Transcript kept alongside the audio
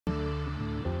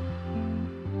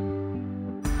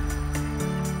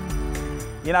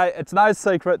You know, it's no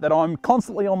secret that I'm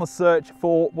constantly on the search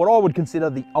for what I would consider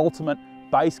the ultimate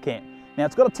base camp. Now,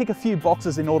 it's got to tick a few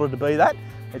boxes in order to be that.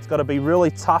 It's got to be really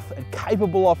tough and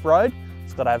capable off-road.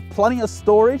 It's got to have plenty of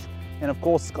storage, and of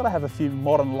course, it's got to have a few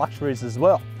modern luxuries as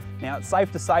well. Now, it's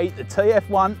safe to say the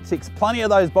TF1 ticks plenty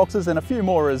of those boxes and a few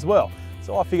more as well.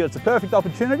 So I figured it's a perfect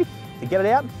opportunity to get it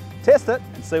out, test it,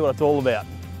 and see what it's all about.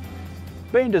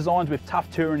 Being designed with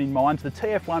tough touring in mind, the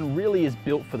TF1 really is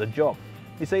built for the job.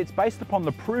 You see, it's based upon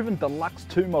the proven Deluxe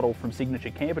 2 model from Signature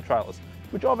Camper Trailers,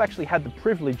 which I've actually had the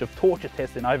privilege of torture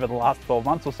testing over the last 12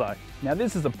 months or so. Now,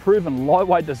 this is a proven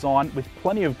lightweight design with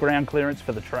plenty of ground clearance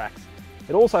for the tracks.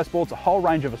 It also sports a whole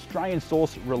range of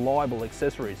Australian-sourced reliable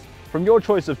accessories, from your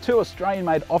choice of 2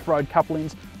 Australian-made off-road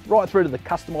couplings right through to the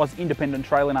customised independent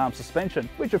trailing arm suspension,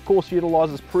 which of course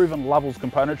utilises proven Lovells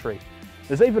componentry.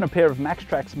 There's even a pair of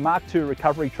MaxTrax Mark II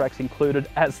recovery tracks included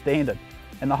as standard.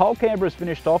 And the whole camper is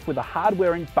finished off with a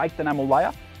hard-wearing baked enamel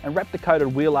layer and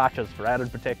Raptor-coated wheel arches for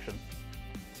added protection.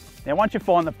 Now, once you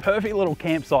find the perfect little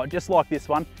campsite just like this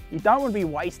one, you don't want to be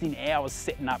wasting hours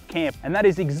setting up camp. And that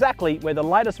is exactly where the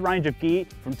latest range of gear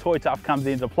from TOYTUF comes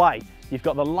into play. You've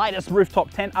got the latest rooftop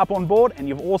tent up on board, and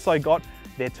you've also got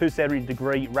their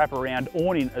 270-degree wraparound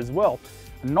awning as well.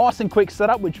 A nice and quick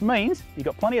setup, which means you've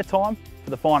got plenty of time for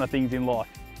the finer things in life.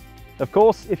 Of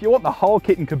course, if you want the whole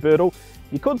kit and caboodle,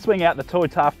 you could swing out the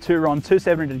TOYTUF Turon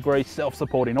 270-degree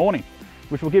self-supporting awning,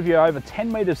 which will give you over 10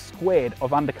 metres squared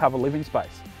of undercover living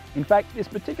space. In fact, this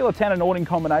particular tent and awning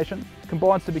combination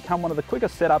combines to become one of the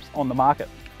quickest setups on the market.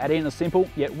 Add in a simple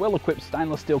yet well-equipped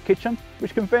stainless steel kitchen,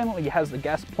 which conveniently has the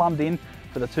gas plumbed in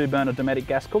for the 2-burner Dometic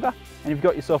gas cooker, and you've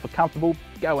got yourself a comfortable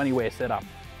go-anywhere setup.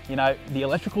 You know, the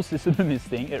electrical system in this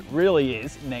thing, it really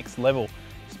is next level,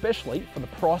 especially for the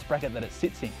price bracket that it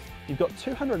sits in. You've got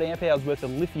 200 amp hours worth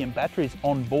of lithium batteries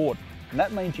on board, and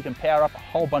that means you can power up a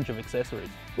whole bunch of accessories.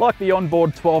 Like the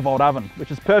onboard 12-volt oven,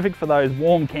 which is perfect for those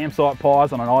warm campsite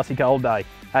pies on an icy cold day.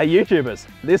 Hey YouTubers,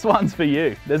 this one's for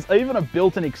you. There's even a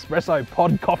built-in espresso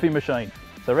pod coffee machine,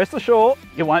 so rest assured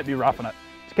you won't be roughing it.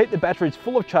 To keep the batteries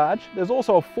full of charge, there's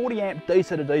also a 40 amp DC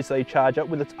to DC charger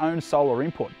with its own solar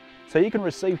input, so you can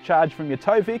receive charge from your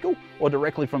tow vehicle or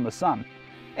directly from the sun.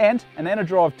 And an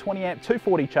EnerDrive 20 amp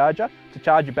 240 charger to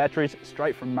charge your batteries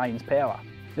straight from mains power.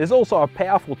 There's also a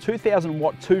powerful 2000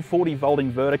 watt 240 volt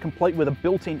inverter complete with a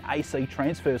built-in AC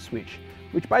transfer switch,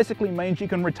 which basically means you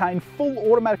can retain full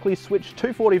automatically switched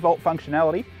 240 volt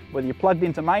functionality whether you're plugged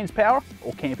into mains power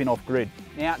or camping off grid.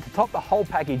 Now, to top the whole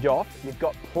package off, you've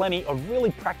got plenty of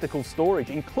really practical storage,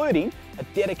 including a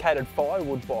dedicated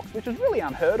firewood box, which is really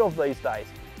unheard of these days.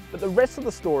 But the rest of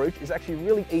the storage is actually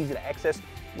really easy to access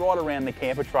right around the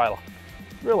camper trailer.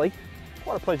 Really,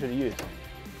 quite a pleasure to use.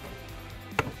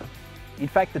 In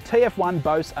fact, the TF1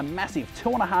 boasts a massive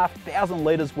 2,500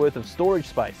 litres worth of storage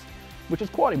space, which is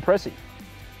quite impressive.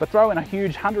 But throw in a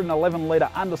huge 111 litre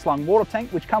underslung water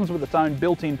tank, which comes with its own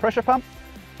built-in pressure pump,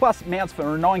 plus mounts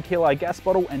for a 9 kilo gas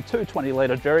bottle and 2 20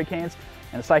 litre jerry cans,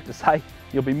 and it's safe to say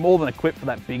you'll be more than equipped for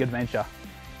that big adventure.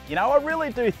 You know, I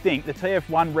really do think the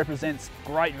TF1 represents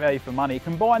great value for money. It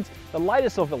combines the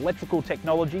latest of electrical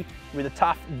technology with a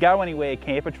tough, go-anywhere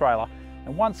camper trailer.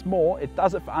 And once more, it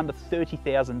does it for under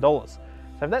 $30,000. So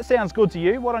if that sounds good to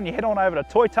you, why don't you head on over to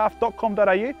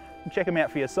toytuf.com.au and check them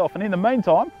out for yourself. And in the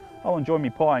meantime, I'll enjoy my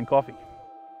pie and coffee.